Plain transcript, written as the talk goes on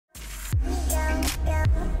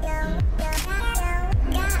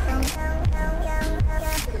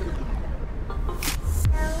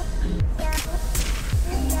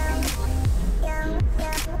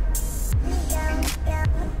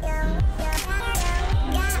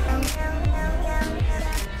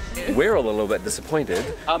We're all a little bit disappointed.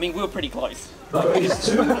 I mean, we were pretty close. It's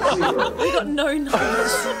 2-0. We got no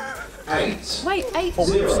numbers. 8. Wait, 8.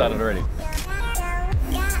 Oh, we've started already.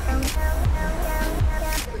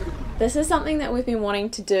 This is something that we've been wanting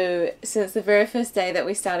to do since the very first day that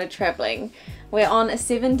we started travelling. We're on a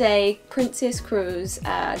 7-day princess cruise,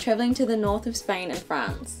 travelling to the north of Spain and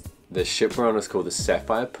France. The ship we're on is called the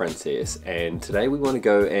Sapphire Princess, and today we want to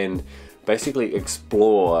go and basically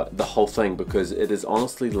explore the whole thing because it is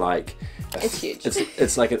honestly like... It's huge.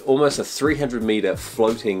 It's like almost a 300-meter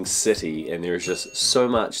floating city, and there's just so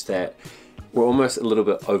much that we're almost a little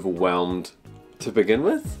bit overwhelmed to begin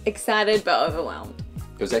with. Excited but overwhelmed.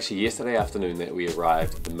 It was actually yesterday afternoon that we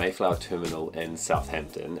arrived at the Mayflower Terminal in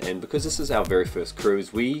Southampton, and because this is our very first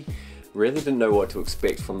cruise, we really didn't know what to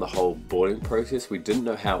expect from the whole boarding process. We didn't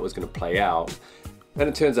know how it was going to play out, and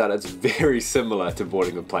it turns out it's very similar to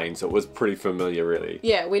boarding a plane, so it was pretty familiar really.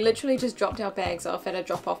 Yeah, we literally just dropped our bags off at a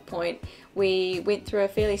drop-off point. We went through a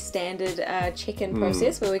fairly standard check-in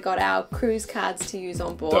process where we got our cruise cards to use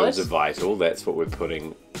on board. Those are vital, that's what we're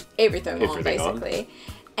putting everything on basically.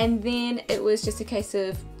 And then it was just a case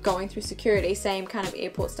of going through security, same kind of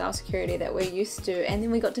airport style security that we're used to, and then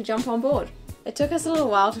we got to jump on board. It took us a little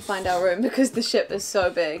while to find our room because the ship is so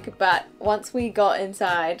big, but once we got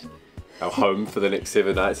inside... Our home for the next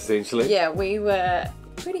 7 nights essentially. Yeah, we were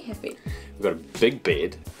pretty happy. We've got a big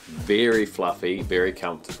bed, very fluffy, very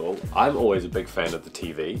comfortable. I'm always a big fan of the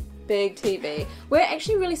TV. Big TV. We're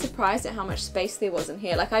actually really surprised at how much space there was in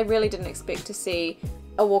here. Like, I really didn't expect to see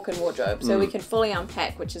a walk-in wardrobe, so we can fully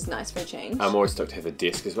unpack, which is nice for a change. I'm always stoked to have a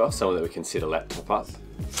desk as well, somewhere that we can set a laptop up.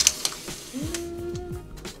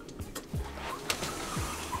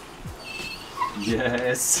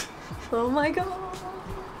 Yes! Oh my god!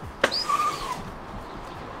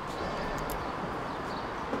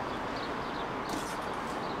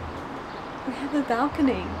 We have a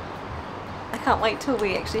balcony. I can't wait till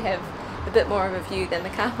we actually have a bit more of a view than the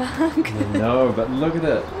car park. No, but look at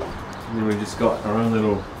it. And then we've just got our own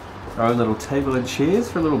little table and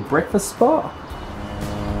chairs for a little breakfast spot.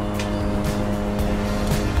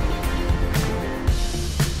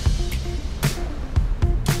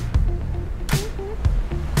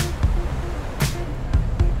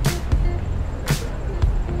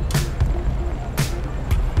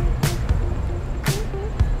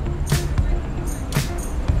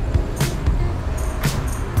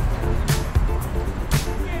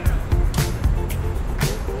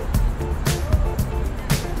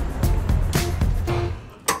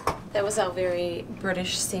 That was our very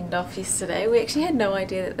British send-off yesterday. We actually had no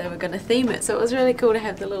idea that they were going to theme it, so it was really cool to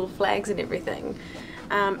have the little flags and everything.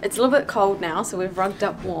 It's a little bit cold now, so we've rugged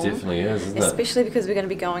up warm. It definitely is, isn't it? Especially because we're going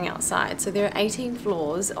to be going outside. So there are 18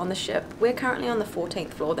 floors on the ship. We're currently on the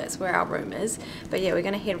 14th floor, that's where our room is. But yeah, we're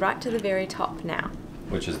going to head right to the very top now.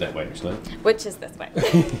 Which is that way actually. Which is this way.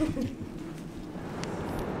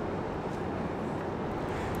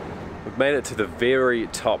 We've made it to the very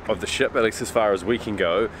top of the ship, at least as far as we can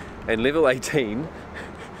go, and level 18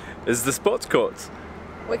 is the sports courts.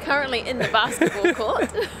 We're currently in the basketball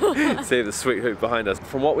court. See the sweet hoop behind us.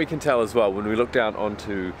 From what we can tell as well, when we look down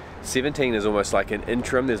onto 17 is almost like an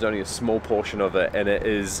interim, there's only a small portion of it, and it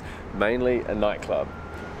is mainly a nightclub.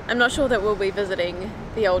 I'm not sure that we'll be visiting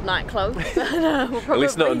the old nightclub, but we'll probably... At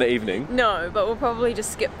least not in the evening. No, but we'll probably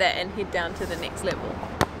just skip that and head down to the next level.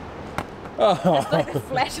 Oh. It's like a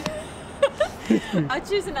flat. I'll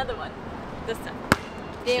choose another one this time.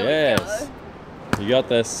 There Yes. we go. You got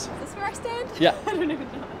this. Is this where I stand? Yeah. I don't even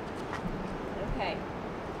know. Okay.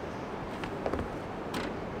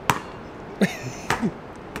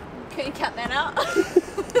 Can you cut that out?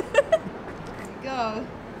 Go.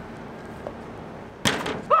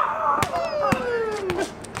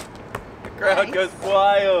 The crowd goes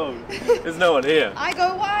wild. There's no one here. I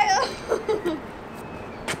go wild.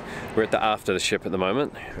 We're at the aft of the ship at the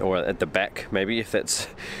moment, or at the back maybe, if that's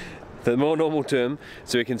the more normal term.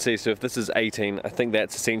 So we can see, so if this is 18, I think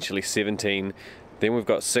that's essentially 17. Then we've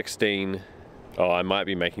got 16. Oh, I might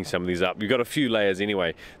be making some of these up. We've got a few layers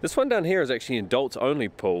anyway. This one down here is actually an adults only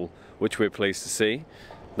pool, which we're pleased to see.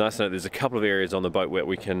 Nice to know there's a couple of areas on the boat where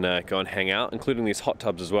we can go and hang out, including these hot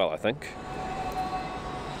tubs as well, I think.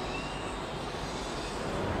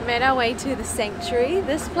 Made our way to the sanctuary.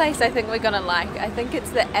 This place I think we're gonna like. I think it's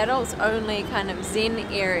the adults only kind of zen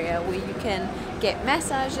area where you can get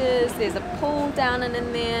massages. There's a pool down and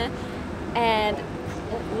in there, and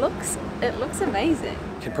it looks amazing.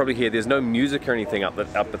 You can probably hear there's no music or anything up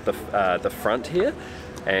at the front here,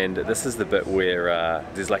 and this is the bit where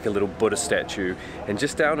there's like a little Buddha statue, and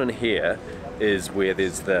just down in here is where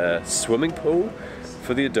there's the swimming pool.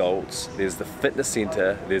 for the adults, there's the fitness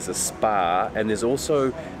center, there's a spa, and there's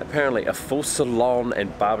also apparently a full salon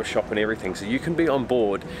and barbershop and everything. So you can be on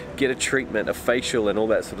board, get a treatment, a facial and all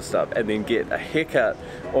that sort of stuff, and then get a haircut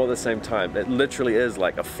all at the same time. It literally is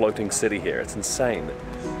like a floating city here. It's insane.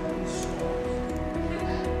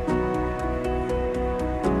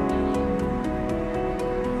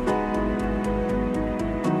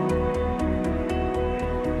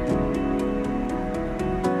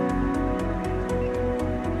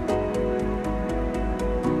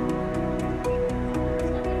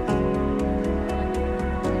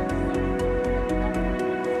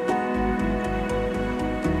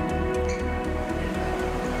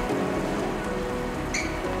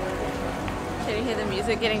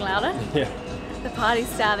 Getting louder. Yeah. The party's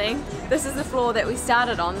starting. This is the floor that we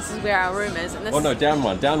started on. This is where our room is. And this Oh no, down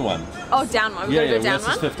one. Oh, down one. We're Yeah, gonna go down this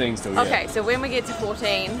one. is 15 still. Yeah. Okay, so when we get to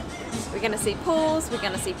 14, we're gonna see pools. We're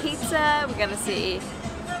gonna see pizza. We're gonna see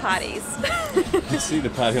parties. You can see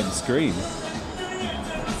the party on the screen.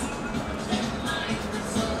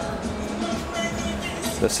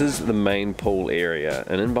 This is the main pool area,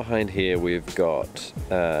 and in behind here we've got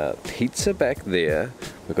pizza back there.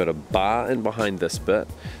 We've got a bar in behind this bit.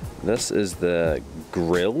 This is the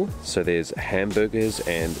grill, so there's hamburgers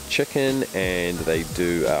and chicken, and they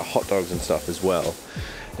do hot dogs and stuff as well.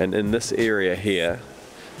 And in this area here,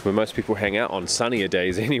 where most people hang out on sunnier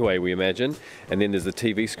days anyway, we imagine, and then there's the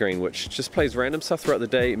TV screen which just plays random stuff throughout the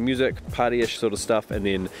day, music, party-ish sort of stuff, and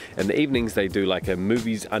then in the evenings they do like a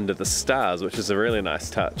movies under the stars, which is a really nice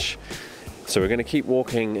touch. So we're going to keep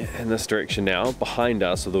walking in this direction now. Behind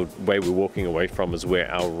us, or the way we're walking away from, is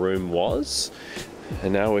where our room was,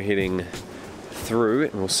 and now we're heading through,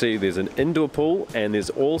 and we'll see there's an indoor pool, and there's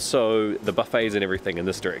also the buffets and everything in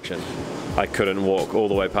this direction. I couldn't walk all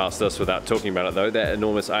the way past this without talking about it though. That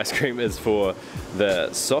enormous ice cream is for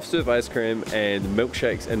the soft serve ice cream and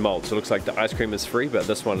milkshakes and malt. So it looks like the ice cream is free, but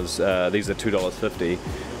this one is, these are $2.50.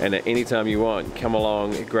 And at any time you want, come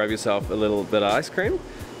along, grab yourself a little bit of ice cream.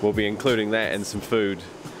 We'll be including that and some food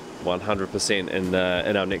 100% in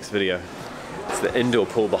our next video. It's the indoor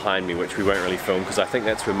pool behind me, which we won't really film because I think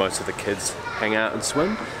that's where most of the kids hang out and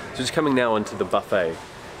swim. So just coming now into the buffet.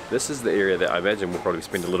 This is the area that I imagine we'll probably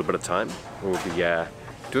spend a little bit of time. We'll be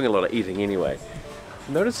doing a lot of eating anyway.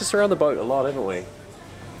 Notice this around the boat a lot, haven't we?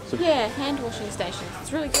 So, yeah, hand washing stations.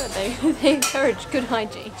 It's really good. They encourage good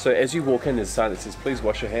hygiene. So as you walk in, there's a sign that says, please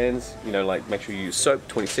wash your hands. You know, like make sure you use soap,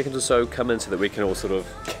 20 seconds or so. Come in so that we can all sort of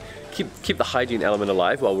keep the hygiene element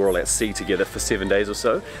alive while we're all at sea together for 7 days or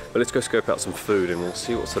so. But let's go scope out some food and we'll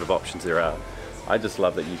see what sort of options there are. I just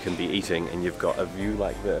love that you can be eating and you've got a view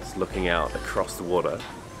like this looking out across the water.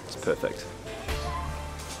 It's perfect.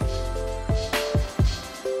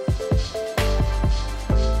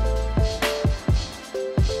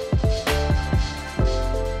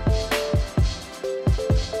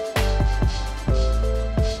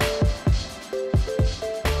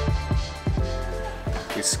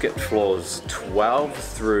 We skipped floors 12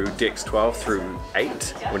 through, decks 12 through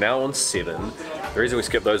 8. We're now on 7. The reason we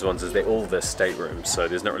skipped those ones is they're all the staterooms, so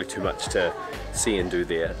there's not really too much to see and do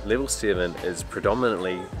there. Level 7 is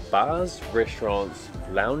predominantly bars, restaurants,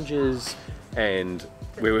 lounges, and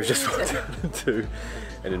we were just walked down into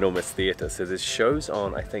an enormous theatre. So there's shows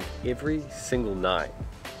on, I think, every single night.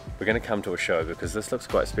 We're going to come to a show because this looks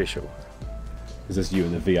quite special. Is this you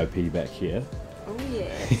and the VIP back here? Oh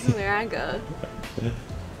yeah, this is where I go.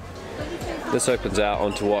 This opens out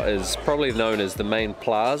onto what is probably known as the main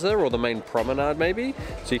plaza or the main promenade maybe.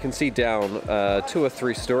 So you can see down 2 or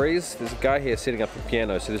 3 stories. There's a guy here setting up a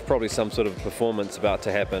piano, so there's probably some sort of performance about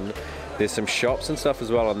to happen. There's some shops and stuff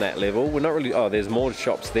as well on that level. We're not really, oh, there's more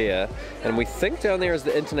shops there. And we think down there is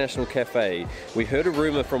the International Cafe. We heard a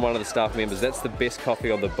rumor from one of the staff members that's the best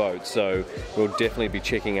coffee on the boat, so we'll definitely be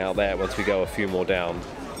checking out that once we go a few more down.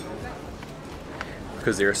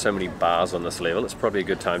 Because there are so many bars on this level, it's probably a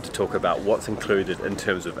good time to talk about what's included in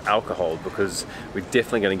terms of alcohol, because we're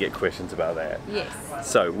definitely going to get questions about that. Yes.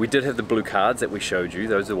 So we did have the blue cards that we showed you.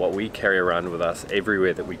 Those are what we carry around with us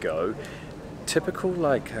everywhere that we go. Typical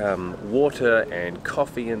like water and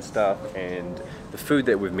coffee and stuff, and the food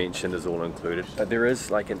that we've mentioned is all included, but there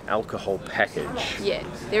is like an alcohol package. Yeah,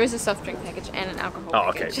 there is a soft drink package and an alcohol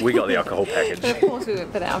package. Okay, we got the alcohol package. But of course we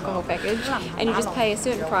went for the alcohol package, and you just pay a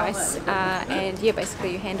certain price, and yeah,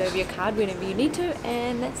 basically you hand over your card whenever you need to,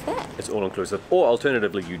 and that's that. It's all inclusive, or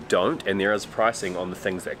alternatively you don't, and there is pricing on the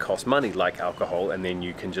things that cost money like alcohol, and then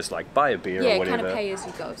you can just like buy a beer or whatever. Yeah, kind of pay as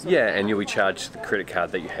you go. Yeah, and you'll be charged the credit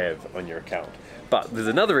card that you have on your account. But there's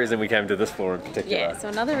another reason we came to this floor in particular. Yeah, so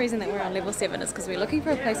another reason that we're on level 7 is because we're looking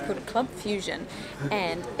for a place called Club Fusion,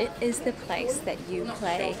 and it is the place that you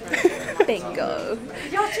play bingo.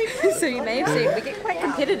 So you may have seen we get quite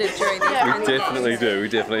competitive during these kinds We of definitely games. do, we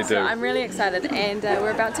definitely do. So I'm really excited, and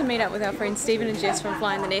we're about to meet up with our friends Stephen and Jess from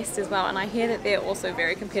Flying the Nest as well, and I hear that they're also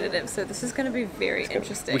very competitive, so this is going to be very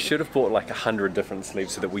interesting. We should have bought like 100 different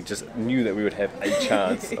sleeves so that we just knew that we would have a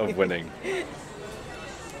chance of winning.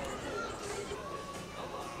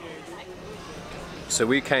 So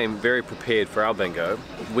we came very prepared for our bingo.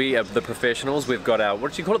 We are the professionals. We've got our,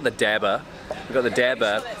 what do you call it, the dabber. We've got the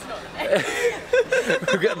dabber.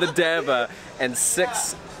 We've got the dabber and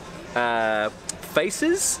 6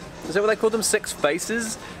 faces. Is that what they call them? 6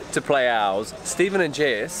 faces to play ours. Stephen and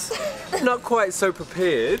Jess, not quite so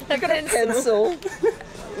prepared. I've got a pencil.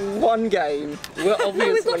 1 game. Well, obviously.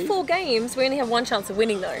 No, we've got 4 games. We only have 1 chance of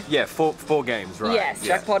winning though. Yeah, four games, right? Yes.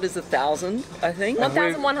 Yeah. Jackpot is 1,000, I think.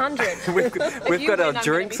 1,100. We've got our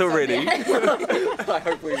drinks already. I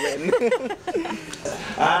hope we win.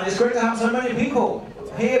 And it's great to have so many people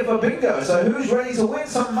here for bingo. So who's ready to win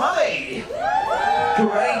some money?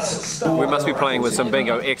 Great start. We must be playing with some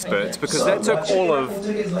bingo experts because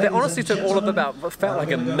that honestly took all of about, felt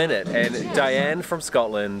like a minute, and Diane from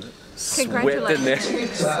Scotland swept in there.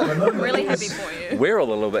 I'm really happy for you. We're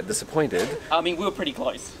all a little bit disappointed. I mean, we were pretty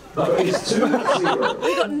close. Number is 2-0.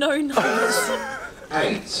 We got no numbers.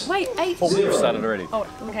 8. Wait, 8. Oh, we've started already. Oh,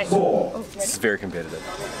 okay. 4. This is very competitive.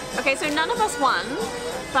 Okay, so none of us won,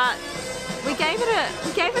 but we gave it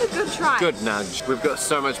a good try. Good nudge. We've got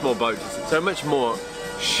so much more boat to see, so much more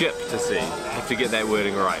ship to see. I have to get that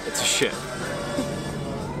wording right. It's a ship.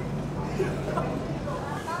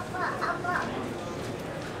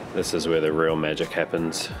 This is where the real magic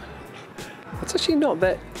happens. It's actually not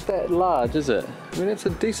that large, is it? I mean, it's a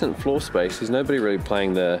decent floor space. There's nobody really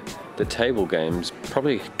playing the table games.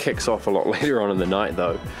 Probably kicks off a lot later on in the night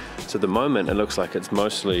though. So at the moment it looks like it's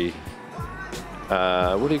mostly,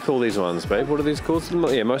 what do you call these ones, babe? What are these called?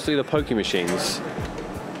 Yeah, mostly the pokey machines.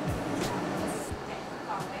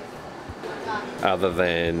 Other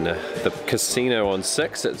than the casino on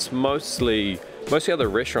 6, it's mostly other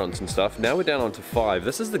restaurants and stuff. Now we're down onto 5.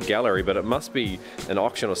 This is the gallery, but it must be an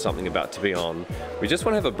auction or something about to be on. We just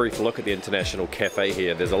want to have a brief look at the International Cafe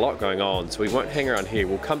here. There's a lot going on, so we won't hang around here.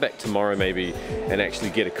 We'll come back tomorrow maybe and actually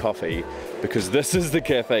get a coffee, because this is the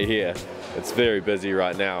cafe here. It's very busy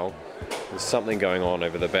right now. There's something going on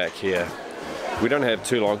over the back here. We don't have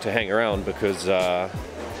too long to hang around because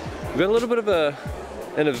we've got a little bit of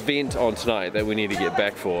an event on tonight that we need to get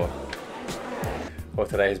back for. Well,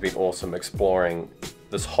 today has been awesome exploring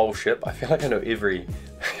this whole ship. I feel like I know every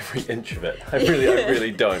inch of it. I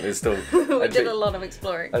really don't. There's still. We did a lot of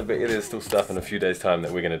exploring. I bet you there's still stuff in a few days' time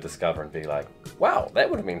that we're going to discover and be like, wow, that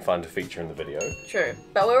would have been fun to feature in the video. True,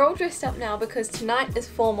 but we're all dressed up now because tonight is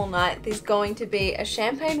formal night. There's going to be a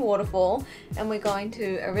champagne waterfall, and we're going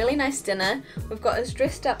to a really nice dinner. We've got as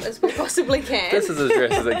dressed up as we possibly can. This is as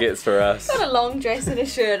dressed as it gets for us. Got a long dress and a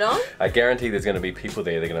shirt on. I guarantee there's going to be people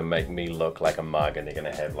there. They're going to make me look like a mug, and they're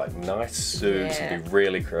going to have like nice suits and be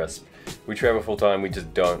really crisp. We travel full time. We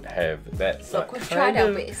just don't have that. Look, we've tried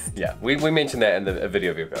our best. Yeah, we mentioned that in a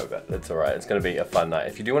video ago, but it's alright. It's going to be a fun night.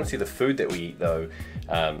 If you do want to see the food that we eat though,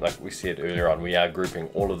 like we said earlier on, we are grouping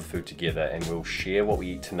all of the food together and we'll share what we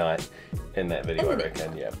eat tonight in that video, I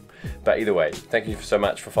reckon, yeah. But either way, thank you so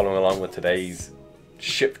much for following along with today's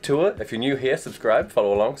ship tour. If you're new here, subscribe,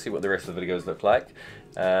 follow along, see what the rest of the videos look like.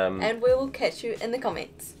 And we will catch you in the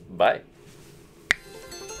comments. Bye.